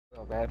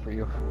bad for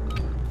you.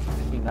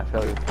 I've seen that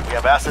failure. We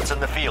have assets in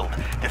the field.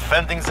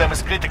 Defending them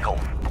is critical.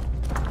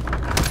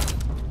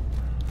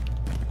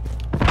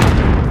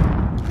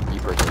 You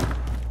first.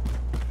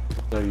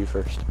 No, you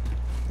first.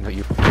 No,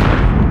 you.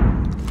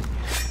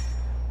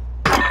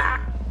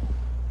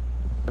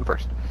 I'm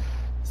first.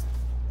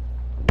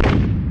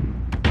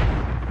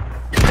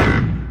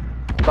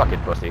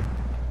 Fucking pussy.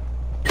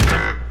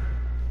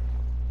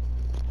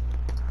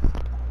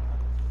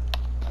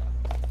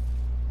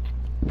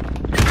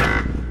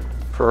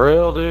 For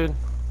real, dude?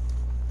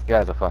 This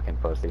guy's a fucking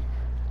pussy.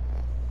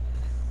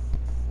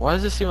 Why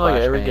does it seem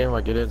like every Flashbang. game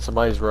I get in,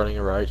 somebody's running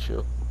a riot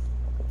shield?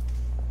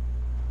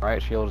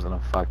 Riot shield's in a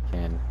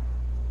fucking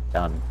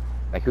stun.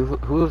 Like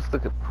who's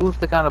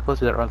the kind of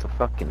pussy that runs a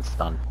fucking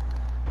stun?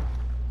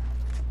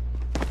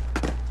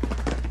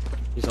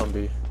 He's on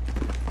B.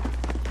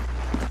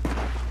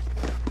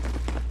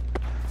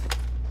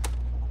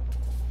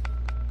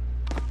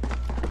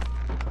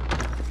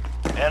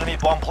 Enemy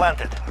bomb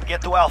planted.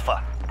 Get to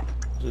Alpha.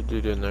 There's a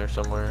dude in there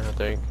somewhere, I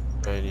think.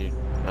 And you,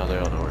 now they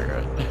all know where you're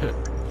at.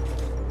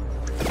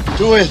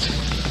 Do it!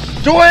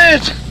 Do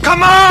it!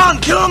 Come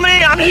on! Kill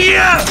me! I'm here!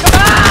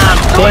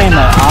 Damn it,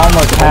 I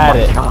almost had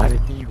it.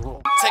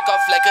 Take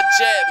off like a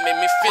jet, make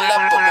me feel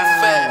like bubble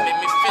fat, make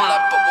me feel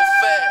like bubble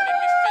fat, make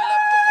me feel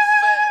like bubble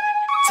fat.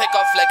 Take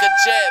off like a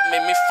jet,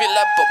 make me feel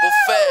like bubble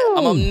fat.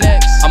 I'm up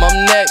next, I'm up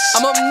next,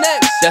 I'm up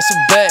next. That's a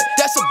bet,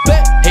 that's a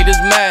bet.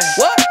 Haters mad,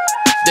 what?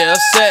 They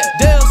upset,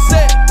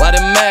 why they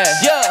mad?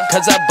 Yeah,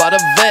 cause I bought a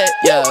vet.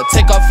 Yeah,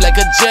 take off like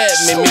a jet,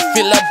 make me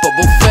feel like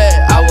bubble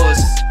fat. I was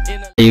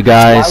in a You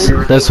guys,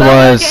 this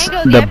was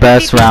the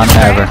best round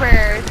ever.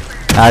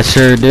 I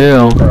sure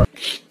do.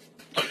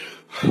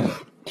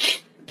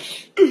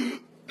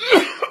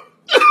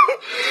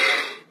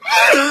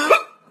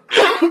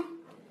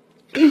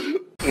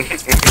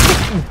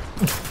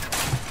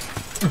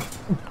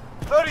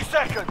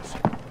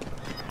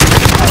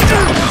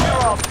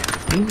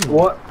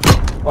 What?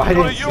 Well, I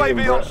Got a didn't see him,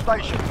 UAV on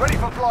but station, ready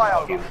for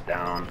flyover. he was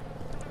down.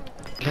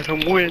 Let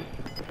him win.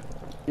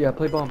 Yeah,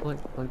 play bomb, play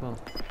bomb.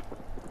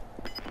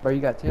 Bro,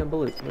 you got 10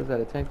 bullets. What is that,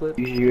 a 10 clip?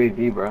 Use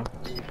UAV, bro.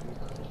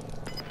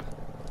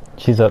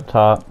 She's up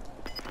top.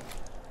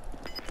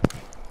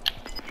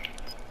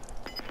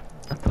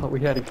 I thought we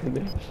had a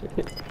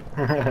connection.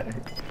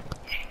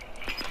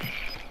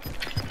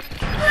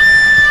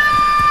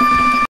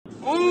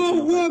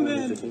 All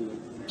women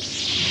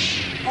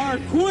are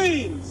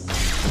queens.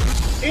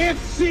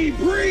 If she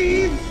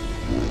breathes,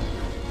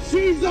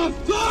 she's a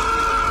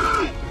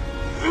god!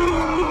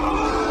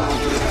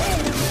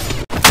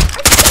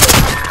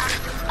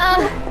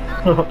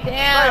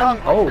 Damn.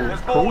 Oh,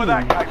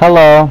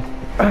 Hello.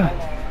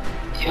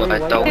 Who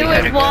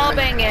was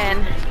wallbanging?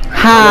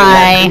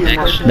 Hi.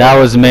 That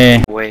was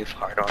me. Wave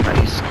hard on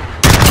ice.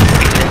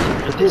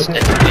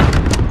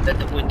 Let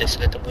them win this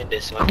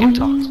so I can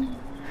talk.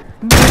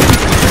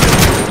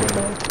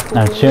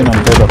 I'm shooting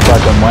him through the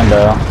fucking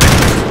window.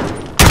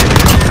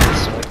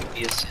 So I can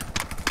be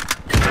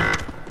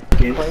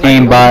a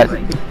Aimbot.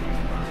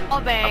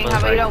 Wallbang. How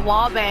about you don't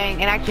wallbang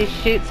and actually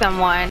shoot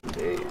someone?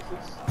 Hey, it's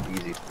an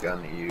easy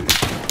gun to use.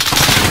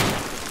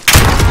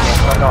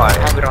 Oh no, I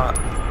have it on.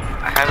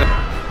 I have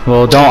it.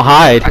 Well, don't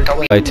hide.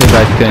 I too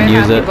bad you couldn't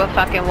use it. People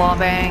fucking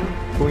wallbang.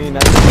 Queen,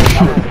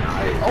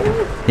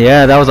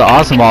 Yeah, that was an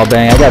awesome wall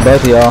bang. I got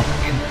both of y'all.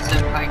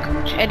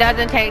 It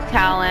doesn't take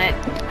talent.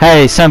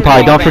 Hey,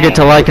 Senpai, don't forget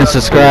to like and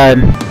subscribe.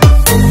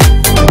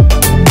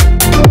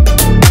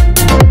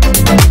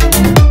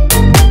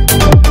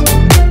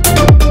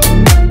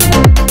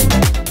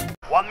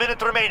 One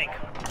minute remaining.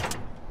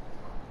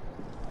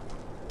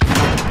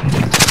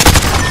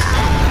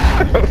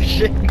 Oh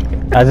shit.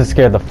 I just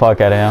scared the fuck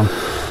out of him.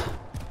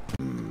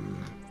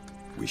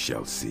 We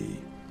shall see.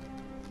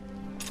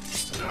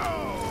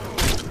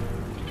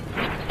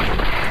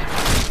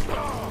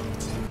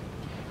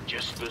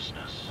 Just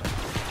business.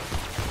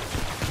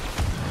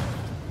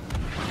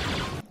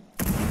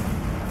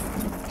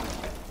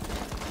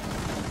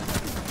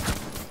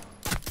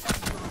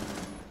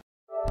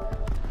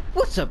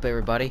 What's up,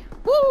 everybody?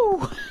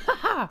 Woo!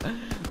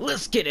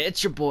 Let's get it.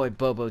 It's your boy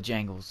BoBo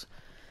Jangles,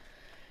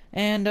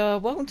 and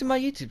welcome to my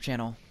YouTube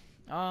channel.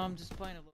 Just playing a little.